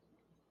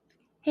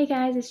Hey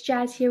guys, it's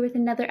Jazz here with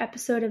another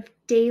episode of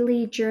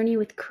Daily Journey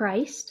with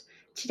Christ.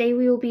 Today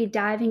we will be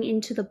diving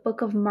into the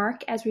book of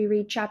Mark as we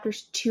read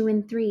chapters 2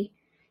 and 3.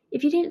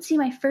 If you didn't see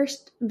my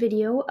first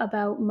video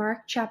about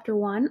Mark chapter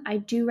 1, I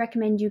do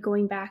recommend you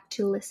going back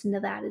to listen to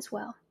that as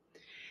well.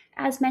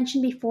 As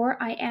mentioned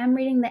before, I am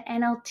reading the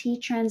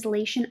NLT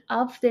translation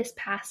of this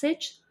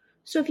passage.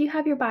 So if you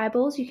have your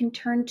Bibles, you can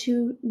turn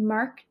to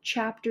Mark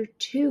chapter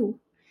 2.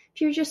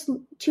 If you're just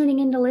tuning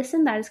in to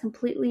listen, that is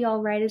completely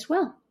all right as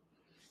well.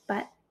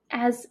 But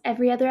as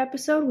every other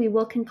episode, we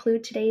will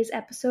conclude today's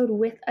episode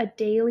with a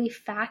daily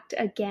fact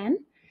again.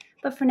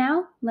 But for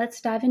now,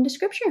 let's dive into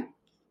scripture.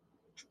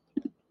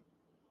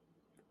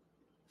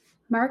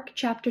 Mark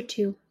chapter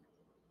 2.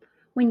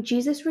 When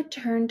Jesus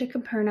returned to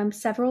Capernaum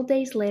several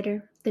days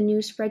later, the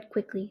news spread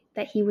quickly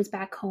that he was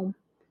back home.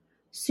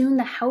 Soon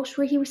the house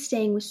where he was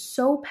staying was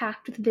so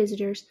packed with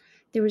visitors,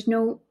 there was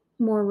no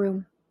more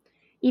room,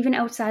 even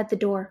outside the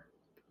door.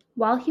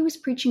 While he was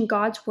preaching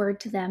God's word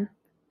to them,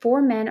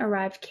 4 men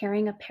arrived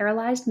carrying a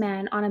paralyzed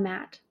man on a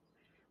mat.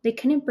 They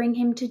couldn't bring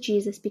him to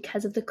Jesus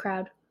because of the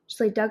crowd,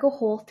 so they dug a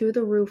hole through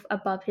the roof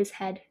above his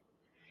head.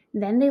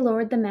 Then they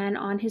lowered the man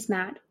on his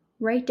mat,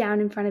 right down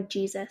in front of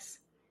Jesus.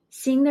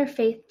 Seeing their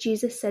faith,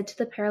 Jesus said to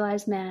the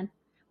paralyzed man,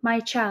 "My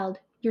child,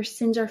 your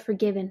sins are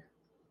forgiven."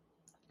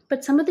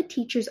 But some of the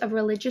teachers of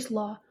religious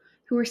law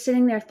who were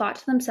sitting there thought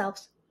to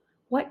themselves,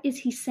 "What is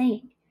he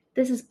saying?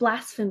 This is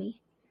blasphemy.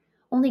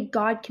 Only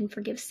God can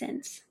forgive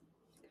sins."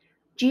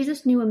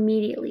 Jesus knew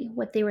immediately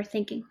what they were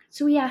thinking,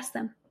 so he asked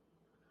them,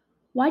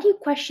 "Why do you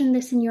question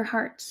this in your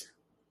hearts?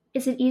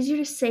 Is it easier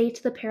to say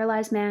to the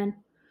paralyzed man,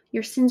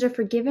 'Your sins are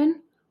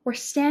forgiven,' or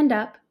 'Stand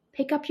up,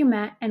 pick up your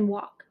mat, and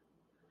walk'?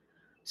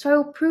 So I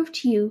will prove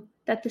to you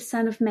that the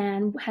Son of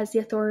Man has the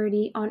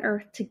authority on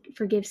earth to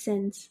forgive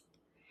sins."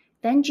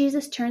 Then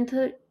Jesus turned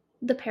to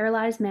the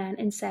paralyzed man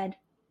and said,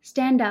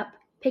 "Stand up,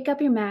 pick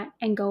up your mat,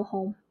 and go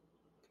home."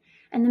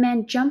 And the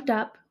man jumped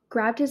up,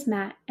 grabbed his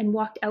mat, and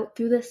walked out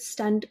through the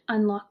stunned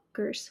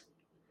onlookers.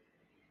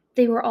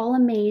 They were all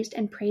amazed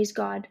and praised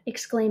God,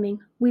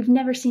 exclaiming, "We've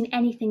never seen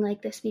anything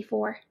like this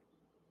before."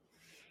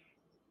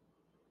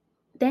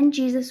 Then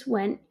Jesus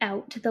went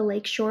out to the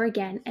lake shore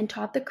again and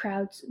taught the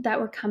crowds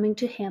that were coming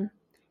to him.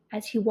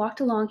 As he walked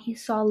along, he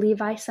saw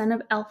Levi, son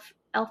of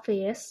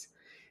Alphaeus,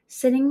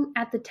 sitting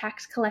at the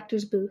tax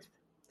collector's booth.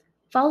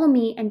 "Follow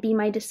me and be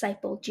my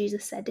disciple,"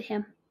 Jesus said to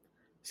him.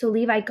 So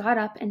Levi got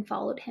up and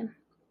followed him.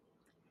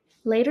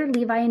 Later,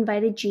 Levi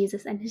invited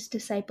Jesus and his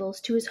disciples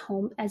to his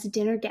home as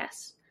dinner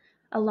guests,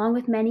 along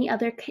with many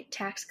other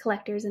tax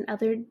collectors and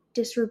other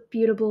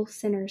disreputable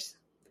sinners.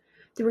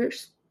 There were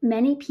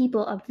many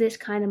people of this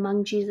kind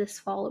among Jesus'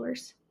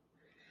 followers.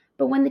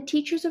 But when the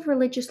teachers of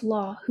religious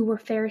law, who were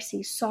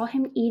Pharisees, saw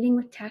him eating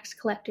with tax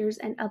collectors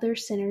and other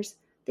sinners,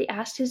 they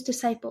asked his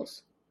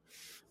disciples,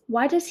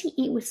 "Why does he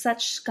eat with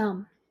such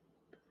scum?"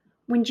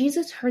 When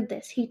Jesus heard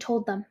this, he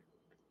told them,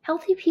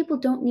 "Healthy people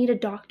don't need a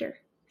doctor,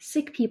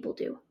 sick people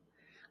do.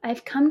 I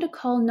have come to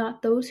call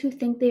not those who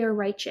think they are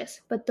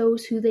righteous, but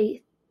those who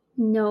they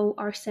know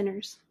are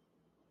sinners."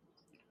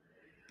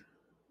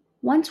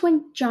 Once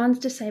when John's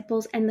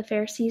disciples and the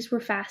Pharisees were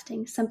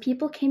fasting, some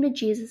people came to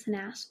Jesus and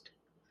asked,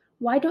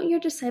 "Why don't your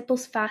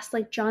disciples fast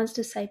like John's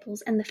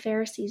disciples and the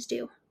Pharisees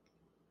do?"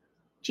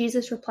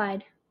 Jesus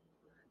replied,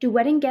 "Do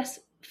wedding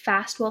guests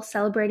fast while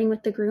celebrating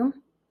with the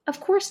groom?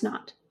 Of course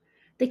not.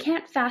 They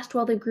can't fast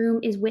while the groom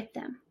is with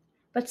them,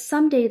 but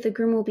someday the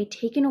groom will be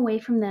taken away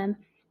from them,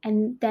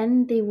 and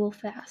then they will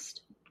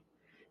fast.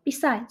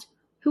 Besides,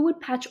 who would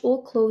patch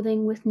old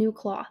clothing with new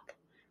cloth?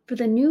 For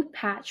the new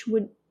patch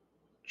would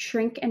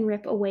shrink and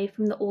rip away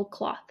from the old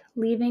cloth,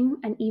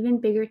 leaving an even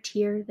bigger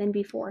tear than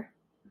before.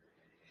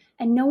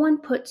 And no one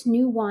puts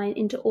new wine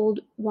into old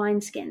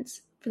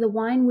wineskins, for the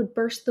wine would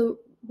burst the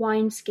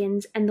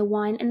wineskins, and the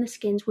wine and the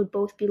skins would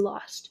both be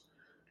lost.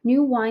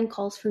 New wine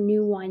calls for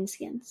new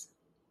wineskins."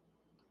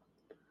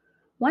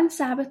 One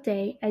Sabbath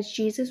day, as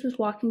Jesus was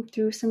walking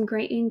through some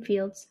grain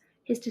fields,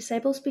 his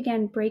disciples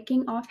began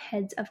breaking off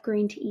heads of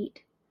grain to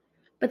eat.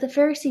 But the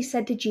Pharisees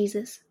said to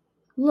Jesus,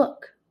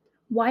 "Look,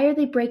 why are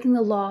they breaking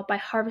the law by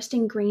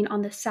harvesting grain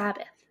on the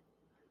Sabbath?"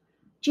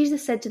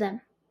 Jesus said to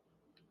them,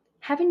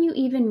 "Haven't you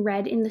even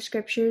read in the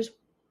scriptures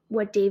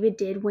what David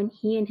did when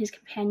he and his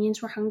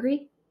companions were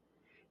hungry?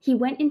 He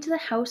went into the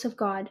house of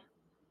God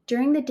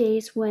during the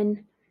days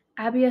when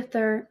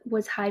Abiathar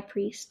was high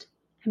priest,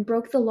 and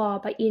broke the law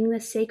by eating the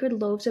sacred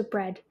loaves of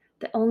bread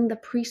that only the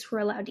priests were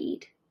allowed to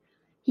eat.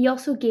 He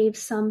also gave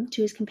some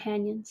to his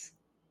companions."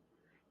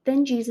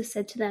 Then Jesus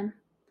said to them,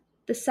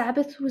 "The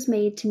Sabbath was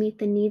made to meet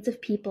the needs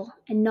of people,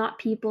 and not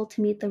people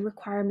to meet the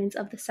requirements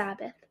of the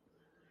Sabbath.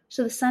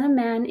 So the Son of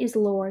Man is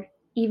Lord,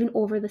 even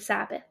over the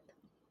Sabbath."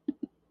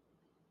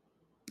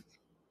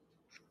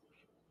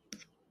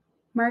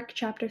 Mark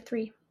chapter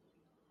 3.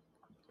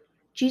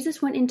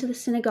 Jesus went into the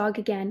synagogue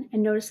again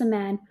and noticed a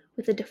man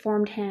with a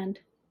deformed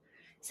hand.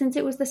 Since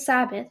it was the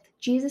Sabbath,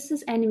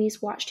 Jesus'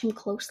 enemies watched him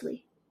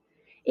closely.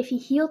 If he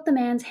healed the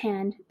man's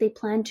hand, they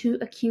planned to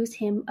accuse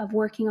him of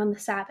working on the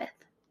Sabbath.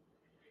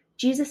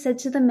 Jesus said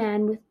to the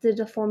man with the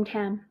deformed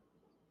hand,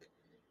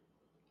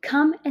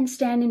 Come and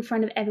stand in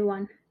front of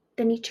everyone."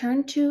 Then he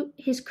turned to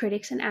his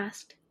critics and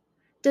asked,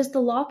 "Does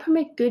the law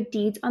permit good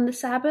deeds on the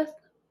Sabbath,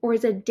 or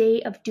is it a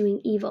day of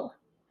doing evil?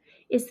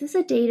 Is this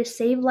a day to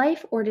save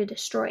life or to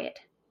destroy it?"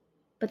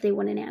 But they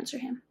wouldn't answer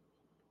him.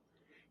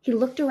 He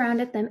looked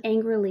around at them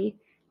angrily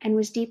and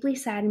was deeply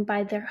saddened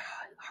by their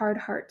hard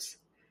hearts.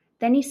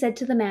 Then he said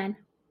to the man,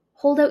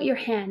 "Hold out your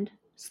hand."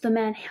 So the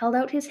man held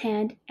out his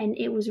hand, and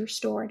it was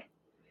restored.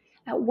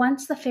 At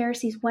once the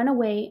Pharisees went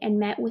away and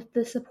met with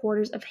the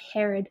supporters of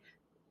Herod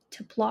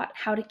to plot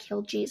how to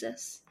kill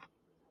Jesus.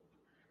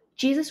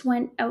 Jesus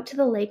went out to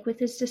the lake with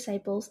his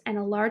disciples, and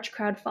a large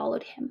crowd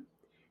followed him.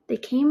 They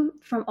came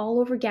from all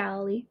over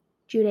Galilee,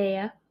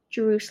 Judea,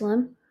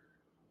 Jerusalem,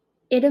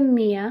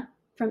 Idumea,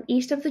 from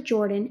east of the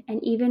Jordan,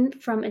 and even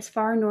from as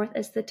far north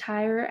as the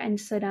Tyre and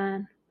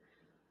Sidon.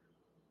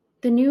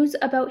 The news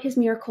about his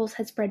miracles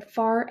had spread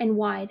far and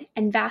wide,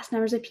 and vast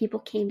numbers of people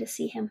came to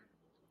see him.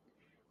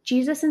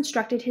 Jesus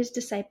instructed his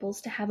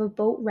disciples to have a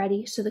boat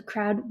ready so the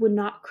crowd would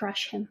not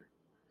crush him.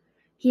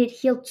 He had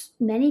healed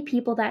many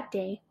people that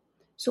day,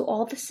 so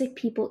all the sick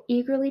people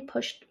eagerly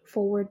pushed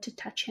forward to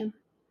touch him.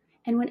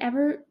 And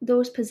whenever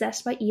those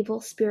possessed by evil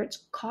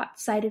spirits caught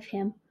sight of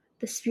him,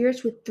 the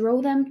spirits would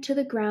throw them to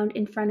the ground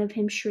in front of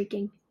him,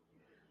 shrieking,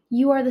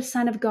 "You are the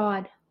Son of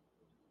God."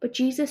 But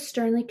Jesus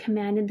sternly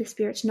commanded the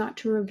spirits not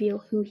to reveal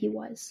who he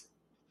was.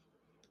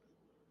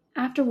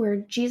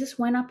 Afterward, Jesus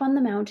went up on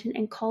the mountain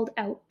and called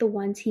out the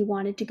ones he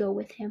wanted to go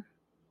with him,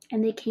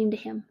 and they came to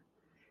him.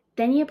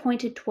 Then he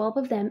appointed 12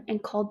 of them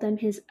and called them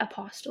his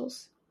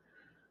apostles.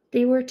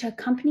 They were to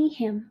accompany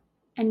him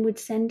and would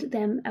send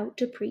them out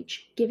to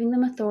preach, giving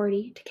them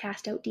authority to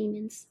cast out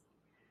demons.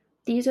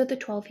 These are the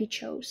 12 he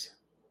chose: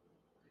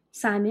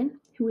 Simon,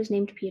 who was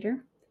named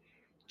Peter,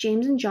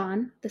 James and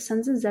John, the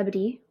sons of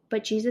Zebedee,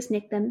 but Jesus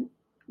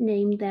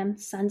named them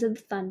sons of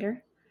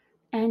thunder,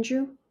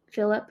 Andrew,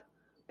 Philip,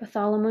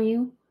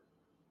 Bartholomew,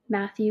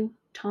 Matthew,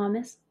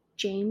 Thomas,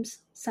 James,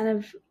 son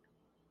of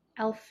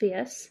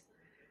Alphaeus,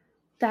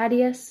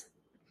 Thaddeus,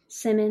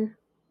 Simon,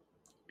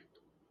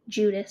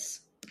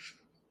 Judas.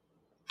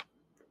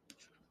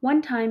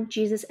 One time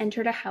Jesus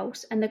entered a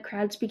house, and the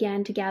crowds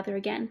began to gather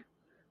again.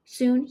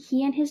 Soon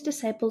he and his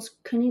disciples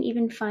couldn't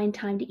even find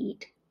time to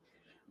eat.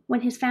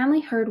 When his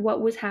family heard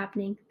what was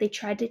happening, they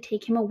tried to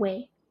take him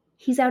away.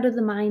 "He's out of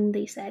the mind,"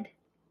 they said.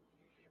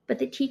 But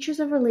the teachers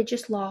of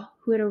religious law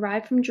who had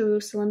arrived from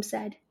Jerusalem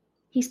said,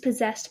 "He's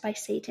possessed by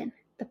Satan,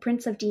 the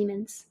prince of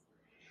demons.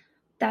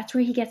 That's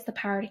where he gets the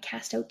power to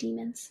cast out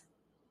demons."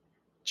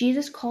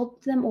 Jesus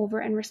called them over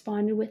and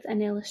responded with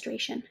an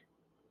illustration.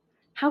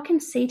 "How can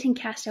Satan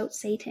cast out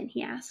Satan?"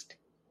 he asked.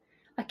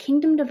 "A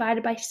kingdom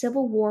divided by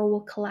civil war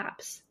will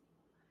collapse.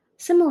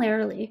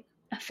 Similarly,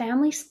 a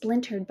family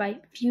splintered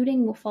by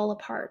feuding will fall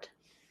apart.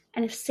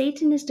 And if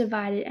Satan is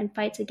divided and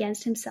fights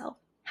against himself,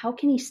 how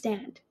can he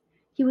stand?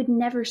 He would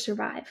never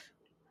survive.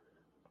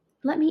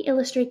 Let me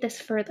illustrate this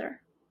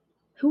further.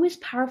 Who is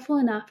powerful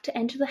enough to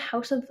enter the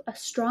house of a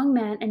strong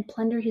man and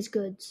plunder his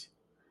goods?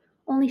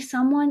 Only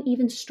someone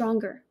even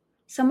stronger,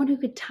 someone who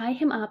could tie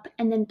him up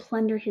and then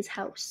plunder his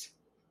house.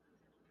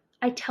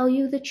 I tell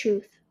you the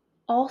truth,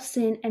 all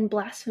sin and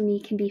blasphemy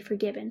can be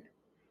forgiven,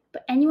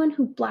 but anyone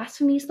who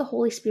blasphemies the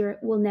Holy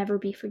Spirit will never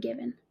be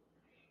forgiven.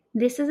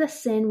 This is a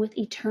sin with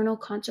eternal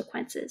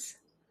consequences."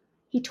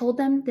 He told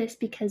them this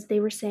because they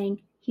were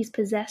saying, "He's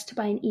possessed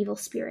by an evil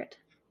spirit."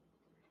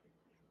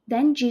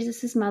 Then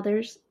Jesus'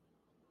 mothers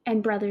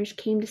and brothers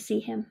came to see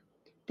him.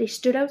 They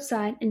stood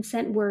outside and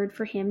sent word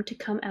for him to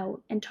come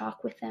out and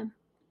talk with them.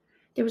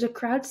 There was a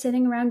crowd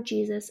sitting around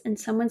Jesus, and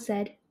someone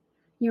said,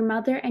 "Your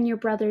mother and your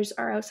brothers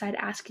are outside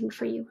asking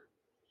for you."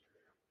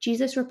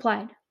 Jesus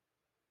replied,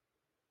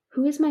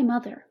 "Who is my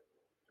mother?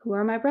 Who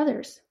are my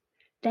brothers?"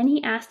 Then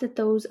he asked at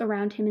those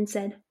around him and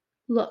said,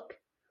 "Look,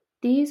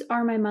 these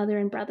are my mother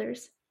and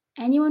brothers.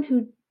 Anyone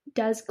who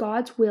does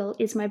God's will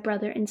is my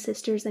brother and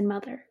sisters and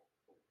mother."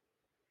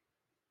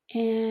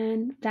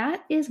 And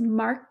that is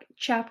Mark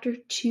chapter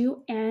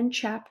 2 and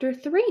chapter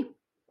 3.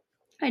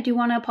 I do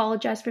want to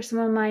apologize for some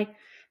of my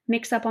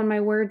mix up on my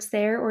words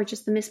there, or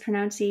just the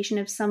mispronunciation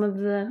of some of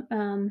the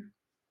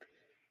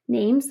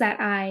names that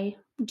I'm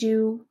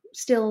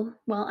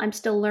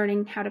still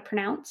learning how to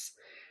pronounce.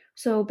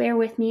 So bear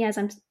with me as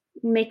I'm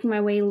making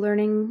my way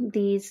learning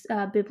these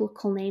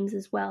biblical names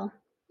as well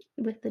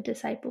with the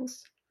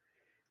disciples.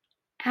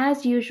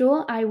 As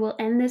usual, I will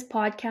end this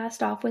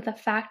podcast off with a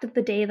fact of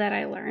the day that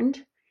I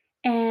learned.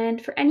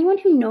 And for anyone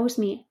who knows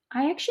me,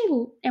 I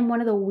actually am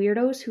one of the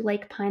weirdos who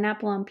like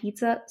pineapple on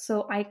pizza,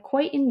 so I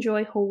quite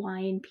enjoy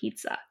Hawaiian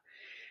pizza.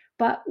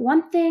 But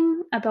one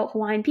thing about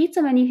Hawaiian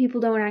pizza many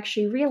people don't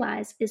actually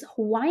realize is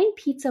Hawaiian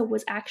pizza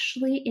was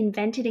actually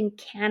invented in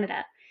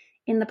Canada,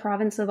 in the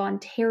province of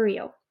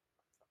Ontario,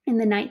 in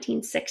the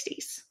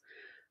 1960s.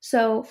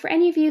 So for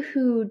any of you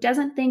who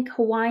doesn't think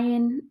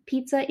Hawaiian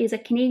pizza is a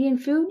Canadian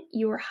food,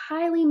 you are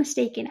highly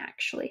mistaken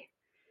actually.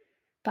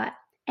 But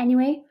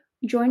anyway,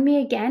 join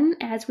me again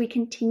as we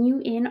continue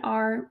in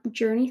our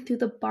journey through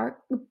the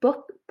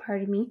book,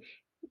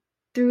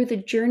 through the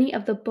journey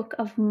of the book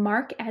of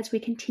Mark as we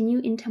continue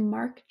into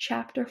Mark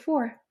chapter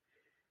 4.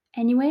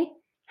 Anyway,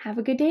 have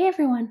a good day,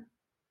 everyone.